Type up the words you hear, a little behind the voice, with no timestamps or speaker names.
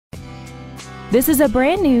This is a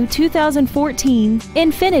brand new 2014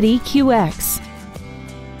 Infiniti QX.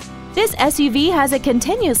 This SUV has a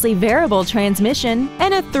continuously variable transmission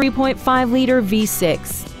and a 3.5-liter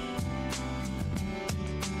V6.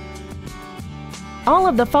 All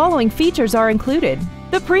of the following features are included: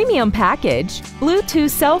 the premium package,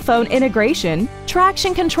 Bluetooth cell phone integration,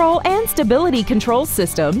 traction control and stability control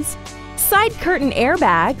systems, side curtain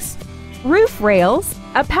airbags, roof rails,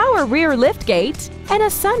 a power rear liftgate, and a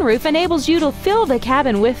sunroof enables you to fill the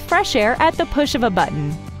cabin with fresh air at the push of a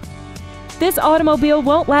button. This automobile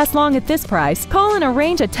won't last long at this price. Call and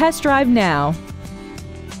arrange a test drive now.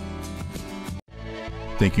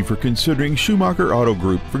 Thank you for considering Schumacher Auto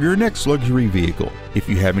Group for your next luxury vehicle. If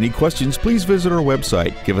you have any questions, please visit our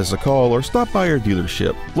website, give us a call, or stop by our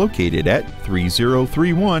dealership located at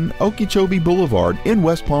 3031 Okeechobee Boulevard in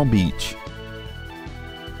West Palm Beach.